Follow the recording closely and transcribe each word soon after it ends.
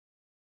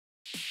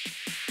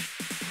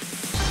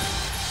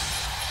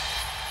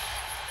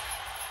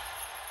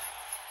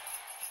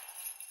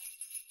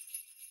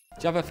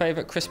Do you have a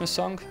favourite Christmas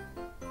song?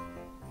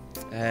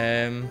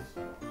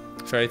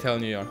 Fairy Tale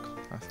New York,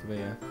 has to be,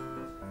 yeah.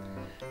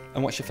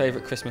 And what's your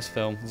favourite Christmas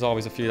film? There's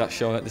always a few that's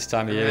shown at this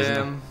time of year, isn't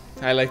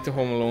there? I like the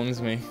Home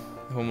Alone's me.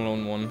 The Home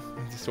Alone 1.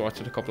 I just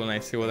watched it a couple of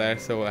nights ago there,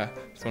 so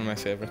it's one of my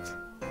favourites.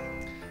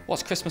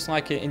 What's Christmas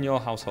like in your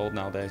household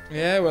nowadays?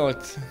 Yeah, well,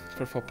 it's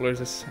for footballers.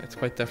 It's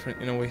quite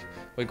different. You know,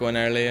 we go in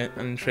early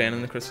and train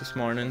on the Christmas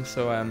morning.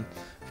 So I've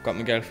got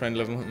my girlfriend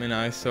living with me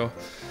now, so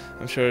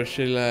I'm sure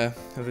she'll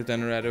have the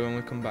dinner ready when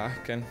we come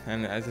back. And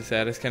as I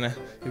said, it's kind of,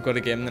 you've got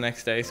a game the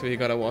next day, so you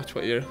got to watch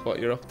what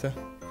you're up to.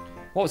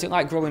 What was it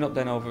like growing up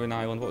then over in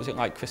Ireland? What was it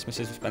like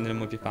Christmases and spending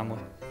them with your family?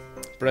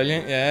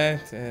 Brilliant, yeah.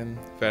 It's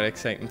very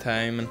exciting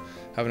time, and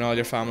having all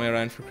your family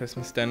around for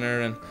Christmas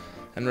dinner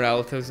and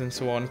relatives and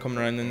so on coming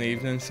around in the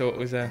evening. So it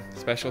was a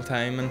special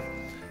time,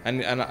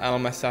 and I'll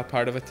miss that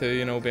part of it too,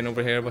 you know, being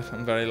over here. But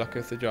I'm very lucky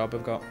with the job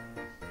I've got.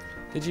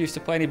 Did you used to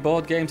play any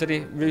board games,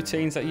 any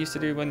routines that you used to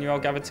do when you all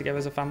gathered together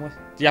as a family?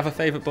 Do you have a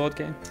favourite board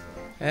game?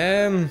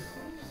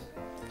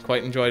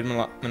 Quite enjoyed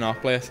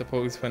Monopoly, I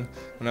suppose, when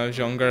I was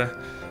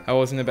younger. I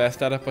wasn't the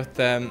best at it, but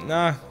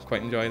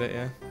quite enjoyed it,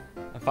 yeah.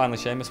 And finally,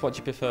 Seamus, what do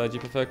you prefer? Do you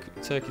prefer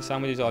turkey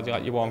sandwiches, or do you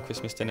like your warm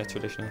Christmas dinner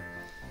traditionally?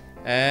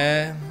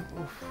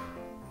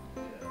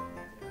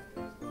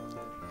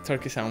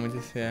 Turkey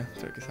sandwiches, yeah,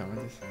 turkey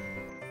sandwiches.